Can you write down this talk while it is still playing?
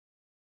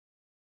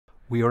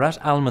We are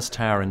at Almas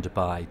Tower in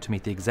Dubai to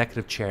meet the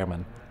Executive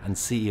Chairman and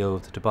CEO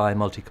of the Dubai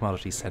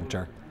Multi-Commodity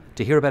Centre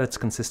to hear about its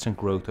consistent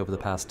growth over the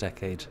past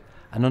decade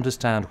and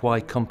understand why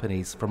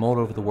companies from all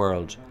over the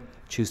world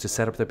choose to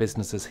set up their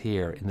businesses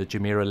here in the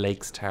Jumeirah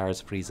Lakes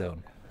Towers Free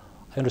Zone.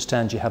 I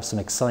understand you have some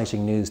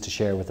exciting news to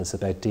share with us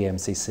about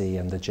DMCC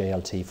and the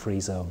JLT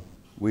Free Zone.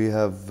 We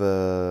have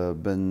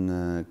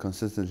been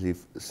consistently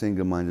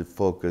single-minded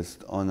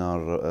focused on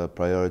our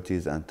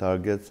priorities and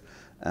targets,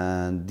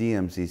 and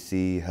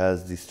DMCC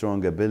has the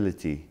strong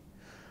ability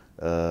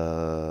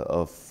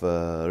of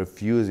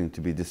refusing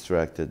to be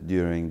distracted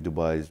during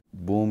Dubai's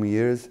boom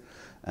years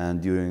and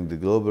during the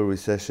global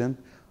recession.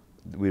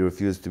 We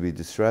refused to be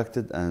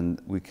distracted and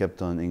we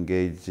kept on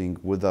engaging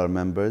with our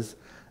members,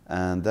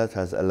 and that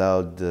has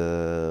allowed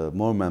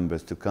more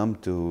members to come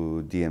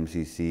to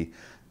DMCC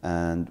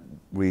and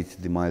reach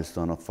the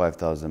milestone of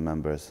 5,000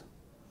 members.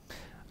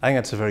 I think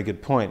that's a very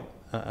good point,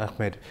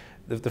 Ahmed.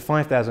 The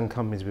 5,000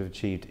 companies we've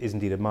achieved is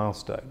indeed a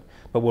milestone,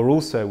 but we're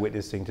also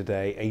witnessing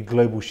today a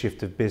global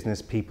shift of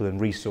business, people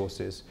and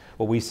resources,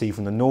 what we see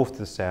from the north to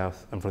the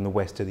south and from the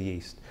west to the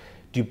east.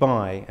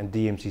 Dubai and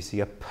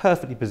DMCC are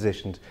perfectly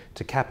positioned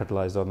to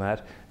capitalise on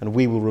that, and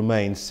we will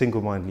remain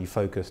single-mindedly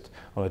focused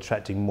on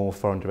attracting more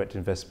foreign direct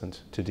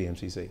investment to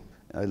DMCC.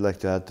 I'd like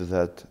to add to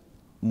that,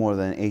 more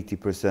than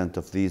 80%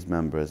 of these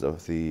members,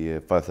 of the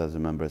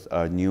 5,000 members,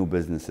 are new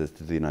businesses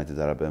to the United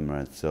Arab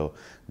Emirates. So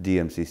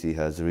DMCC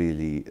has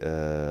really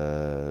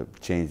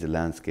changed the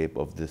landscape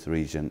of this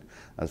region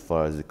as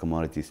far as the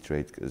commodities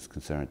trade is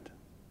concerned.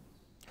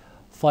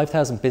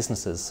 5,000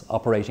 businesses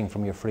operating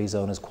from your free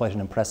zone is quite an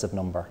impressive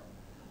number.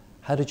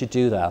 How did you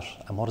do that,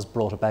 and what has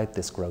brought about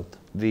this growth?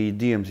 The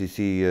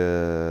DMCC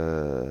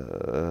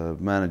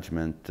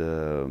management,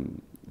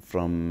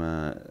 from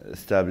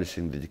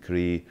establishing the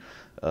decree,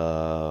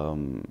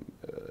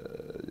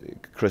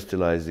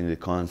 crystallizing the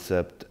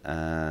concept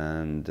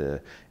and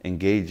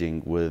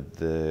engaging with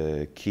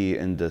the key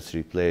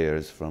industry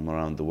players from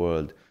around the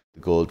world,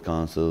 the Gold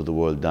Council, the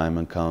World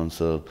Diamond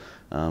Council,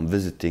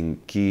 visiting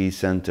key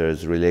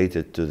centers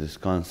related to this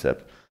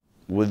concept.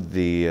 With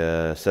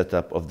the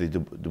setup of the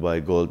Dubai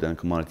Gold and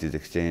Commodities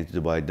Exchange,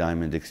 Dubai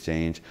Diamond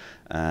Exchange,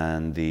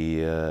 and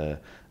the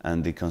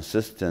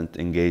consistent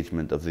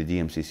engagement of the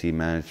DMCC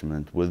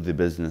management with the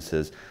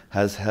businesses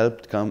has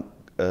helped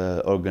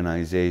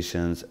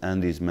organizations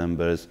and these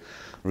members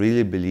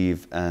really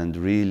believe and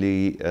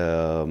really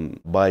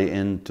buy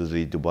into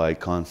the Dubai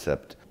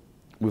concept.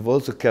 We've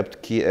also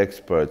kept key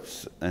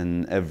experts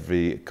in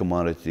every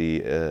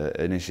commodity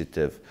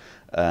initiative,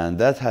 and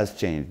that has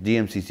changed.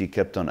 DMCC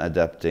kept on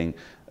adapting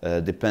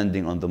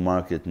depending on the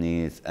market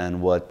needs and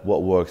what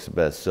works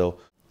best. So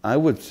I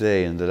would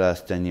say in the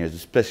last 10 years,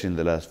 especially in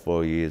the last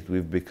 4 years,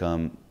 we've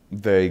become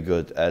very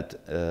good at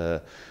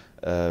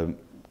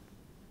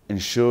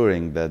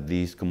ensuring that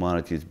these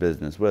commodities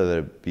business, whether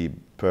it be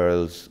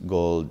pearls,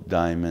 gold,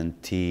 diamond,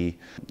 tea,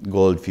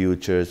 gold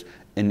futures,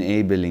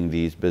 enabling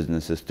these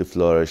businesses to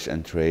flourish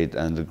and trade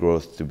and the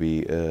growth to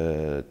be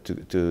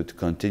to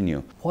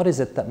continue. What is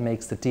it that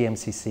makes the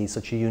DMCC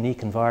such a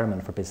unique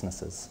environment for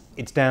businesses?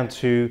 It's down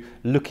to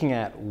looking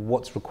at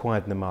what's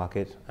required in the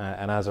market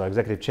and, as our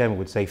Executive Chairman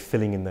would say,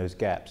 filling in those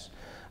gaps.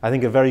 I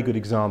think a very good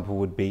example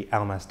would be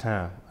Almas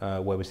Tower,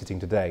 where we're sitting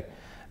today.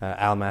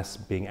 Almas,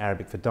 being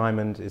Arabic for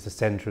diamond, is the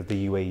centre of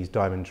the UAE's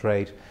diamond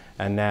trade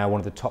and now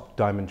one of the top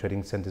diamond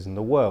trading centres in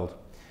the world.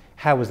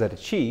 How was that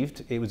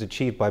achieved? It was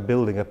achieved by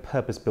building a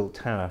purpose-built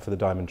tower for the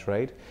diamond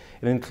trade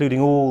and including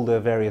all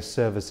the various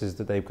services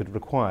that they could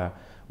require,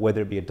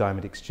 whether it be a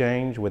diamond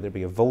exchange, whether it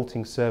be a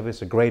vaulting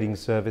service, a grading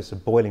service, a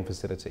boiling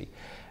facility.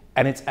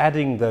 And it's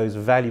adding those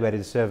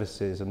value-added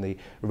services and the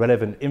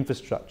relevant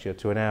infrastructure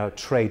to allow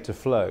trade to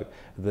flow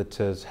that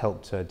has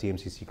helped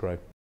DMCC grow.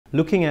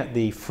 Looking at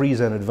the free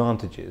zone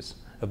advantages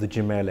of the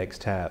Jumeirah Lakes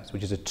Towers,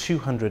 which is a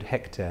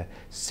 200-hectare,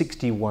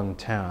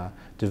 61-tower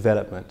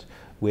development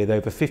with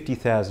over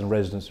 50,000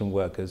 residents and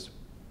workers,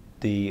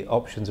 the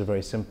options are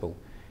very simple.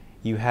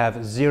 You have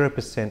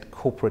 0%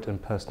 corporate and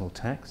personal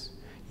tax,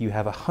 you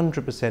have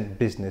 100%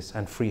 business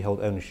and freehold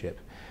ownership,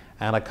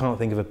 and I can't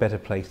think of a better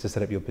place to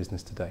set up your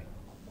business today.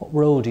 What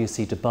role do you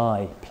see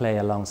Dubai play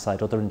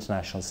alongside other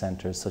international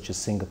centres such as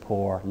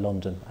Singapore,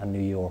 London and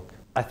New York?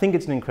 I think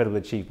it's an incredible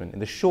achievement. In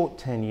the short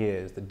 10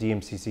 years that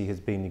DMCC has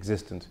been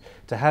existent,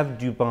 to have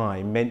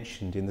Dubai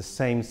mentioned in the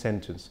same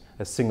sentence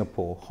as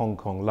Singapore, Hong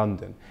Kong,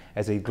 London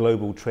as a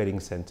global trading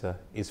centre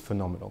is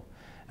phenomenal.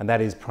 And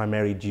that is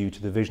primarily due to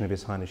the vision of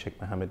His Highness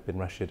Sheikh Mohammed bin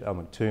Rashid Al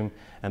Maktoum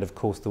and of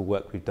course the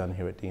work we've done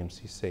here at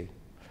DMCC.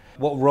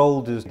 What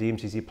role does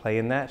DMCC play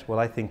in that? Well,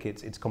 I think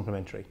it's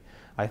complementary.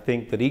 I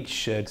think that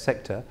each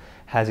sector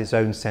has its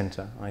own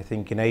centre. I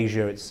think in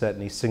Asia it's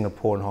certainly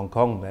Singapore and Hong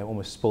Kong, they're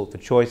almost spoilt for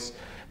choice.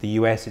 The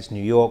US it's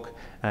New York,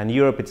 and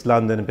Europe it's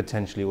London and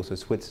potentially also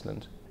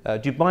Switzerland.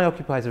 Dubai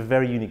occupies a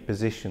very unique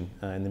position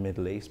in the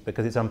Middle East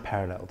because it's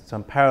unparalleled. It's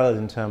unparalleled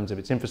in terms of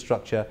its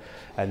infrastructure,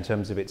 in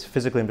terms of its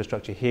physical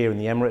infrastructure here in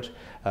the Emirate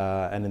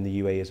and in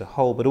the UAE as a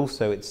whole, but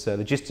also its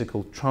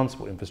logistical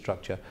transport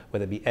infrastructure,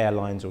 whether it be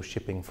airlines or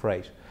shipping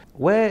freight.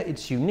 Where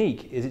it's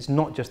unique is it's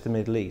not just the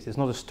Middle East. It's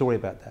not a story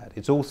about that.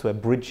 It's also a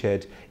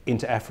bridgehead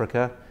into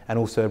Africa and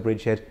also a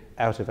bridgehead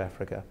out of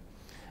Africa.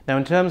 Now,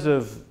 in terms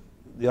of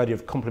the idea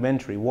of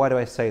complementary, why do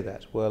I say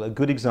that? Well, a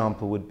good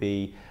example would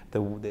be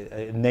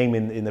a name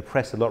in the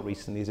press a lot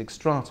recently is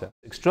Xstrata.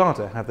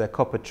 Xstrata have their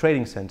copper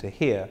trading centre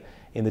here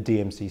in the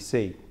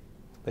DMCC.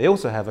 They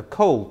also have a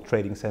coal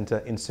trading centre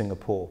in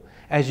Singapore.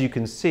 As you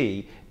can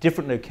see,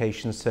 different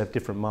locations serve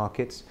different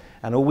markets,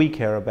 and all we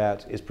care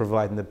about is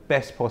providing the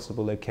best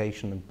possible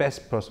location and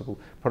best possible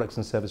products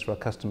and service for our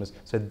customers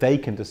so they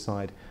can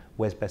decide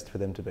where's best for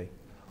them to be.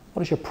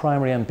 What is your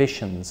primary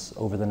ambitions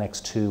over the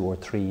next 2 or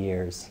 3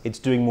 years? It's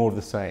doing more of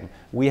the same.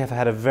 We have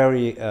had a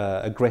very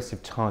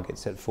aggressive target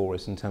set for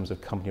us in terms of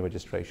company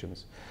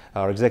registrations.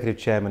 Our Executive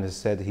Chairman has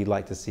said that he'd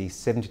like to see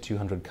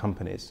 7,200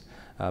 companies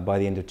by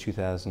the end of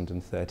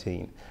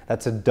 2013.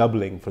 That's a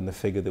doubling from the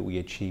figure that we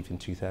achieved in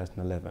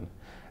 2011.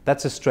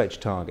 That's a stretch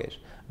target.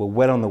 We're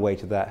well on the way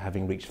to that,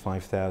 having reached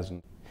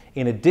 5,000.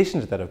 In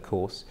addition to that, of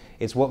course,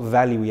 it's what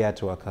value we add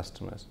to our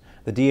customers.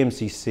 The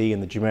DMCC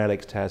and the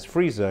JLT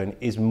Free Zone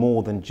is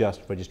more than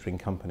just registering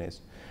companies.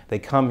 They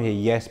come here,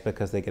 yes,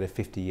 because they get a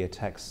 50-year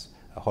tax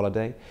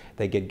holiday,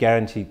 they get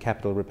guaranteed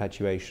capital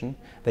repatriation,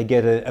 they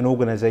get an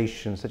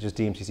organisation such as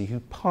DMCC who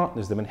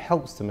partners them and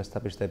helps them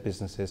establish their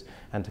businesses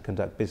and to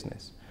conduct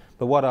business.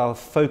 But what our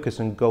focus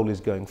and goal is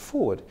going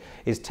forward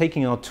is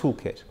taking our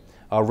toolkit,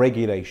 our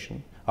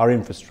regulation, our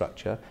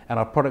infrastructure and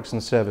our products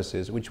and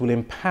services which will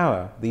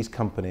empower these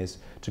companies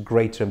to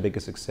greater and bigger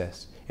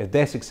success. If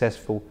they're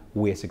successful,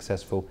 we're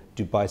successful,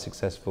 Dubai is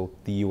successful,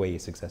 the UAE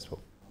is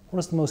successful. What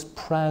is the most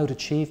proud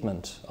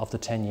achievement of the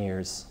 10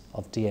 years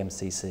of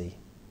DMCC?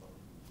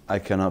 I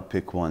cannot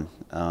pick one.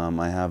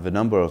 I have a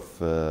number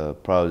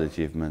of proud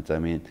achievements. I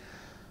mean,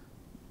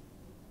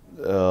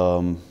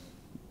 the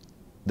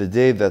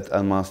day that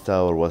Almas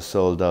Tower was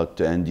sold out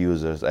to end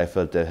users, I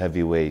felt a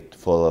heavy weight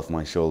fall off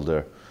my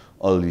shoulder,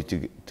 only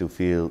to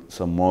feel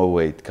some more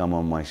weight come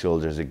on my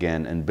shoulders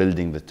again and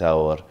building the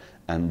tower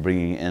and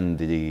bringing in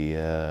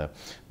the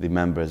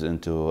members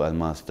into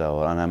Almas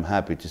Tower. And I'm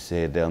happy to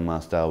say the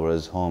Almas Tower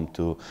is home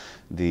to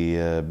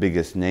the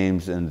biggest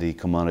names in the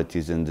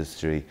commodities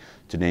industry.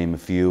 To name a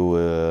few,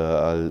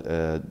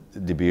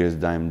 De Beers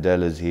Diamond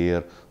is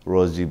here,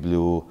 Rosy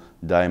Blue,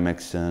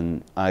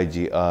 Dimexon,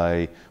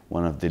 IGI,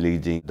 one of the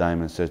leading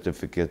diamond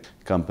certificate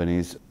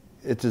companies.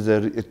 It is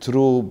a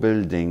true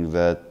building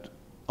that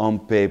on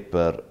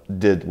paper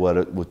did what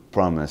it was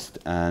promised,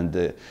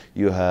 and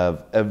you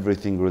have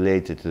everything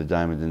related to the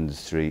diamond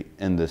industry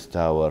in this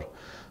tower.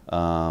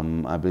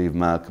 I believe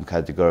Malcolm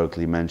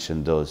categorically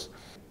mentioned those.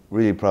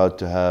 Really proud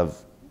to have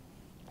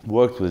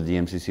worked with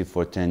DMCC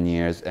for 10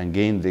 years and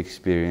gained the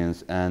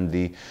experience and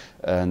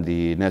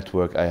the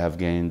network I have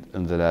gained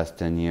in the last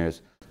 10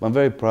 years. I'm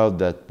very proud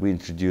that we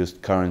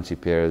introduced currency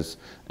pairs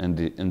in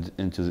the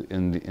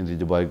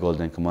Dubai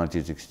Gold and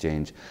Commodities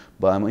Exchange.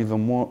 But I'm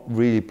even more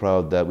really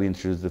proud that we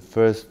introduced the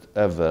first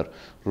ever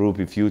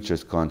rupee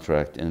futures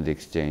contract in the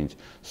exchange.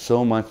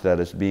 So much that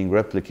it's being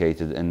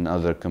replicated in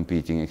other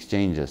competing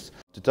exchanges.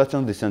 To touch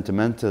on the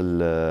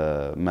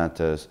sentimental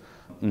matters,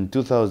 in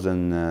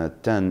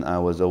 2010 I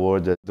was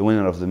awarded the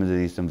winner of the Middle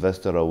East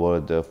Investor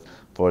Award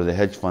for the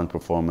hedge fund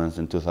performance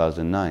in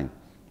 2009.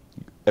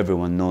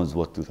 Everyone knows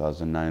what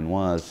 2009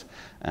 was,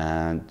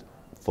 and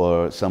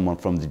for someone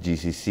from the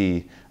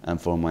GCC and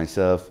for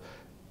myself,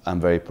 I'm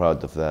very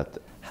proud of that.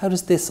 How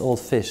does this all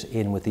fit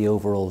in with the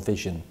overall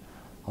vision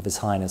of His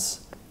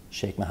Highness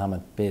Sheikh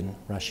Mohammed bin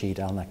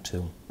Rashid Al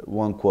Maktoum?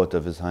 One quote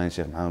of His Highness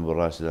Sheikh Mohammed bin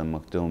Rashid Al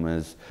Maktoum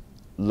is,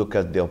 look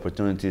at the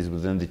opportunities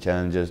within the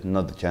challenges,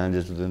 not the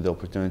challenges within the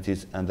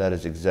opportunities, and that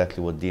is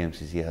exactly what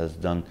DMCC has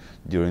done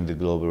during the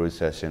global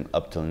recession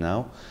up till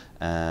now.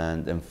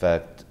 And in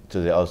fact,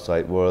 to the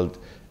outside world,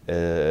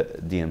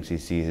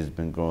 DMCC has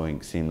been growing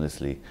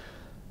seamlessly.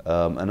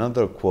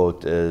 Another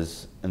quote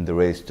is, in the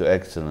race to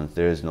excellence,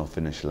 there is no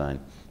finish line.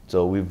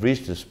 So we've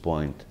reached this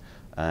point,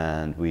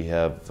 and we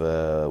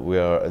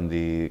are in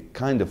the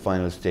kind of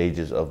final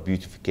stages of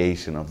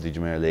beautification of the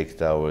Jumeirah Lake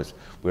Towers.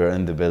 We're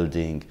in the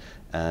building,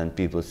 and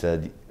people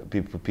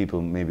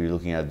may be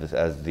looking at this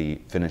as the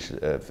finish,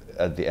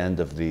 at the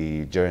end of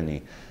the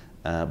journey.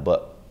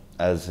 But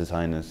as His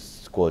Highness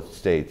quote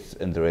states,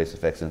 in the race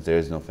of excellence there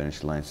is no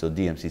finish line. So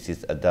DMCC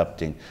is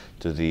adapting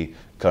to the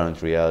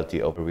current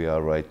reality of where we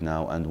are right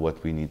now and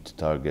what we need to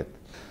target.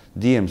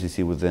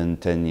 DMCC within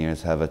 10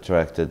 years have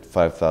attracted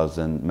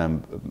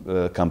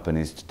 5,000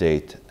 companies to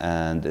date,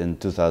 and in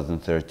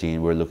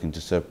 2013 we're looking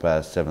to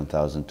surpass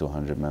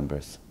 7,200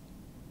 members.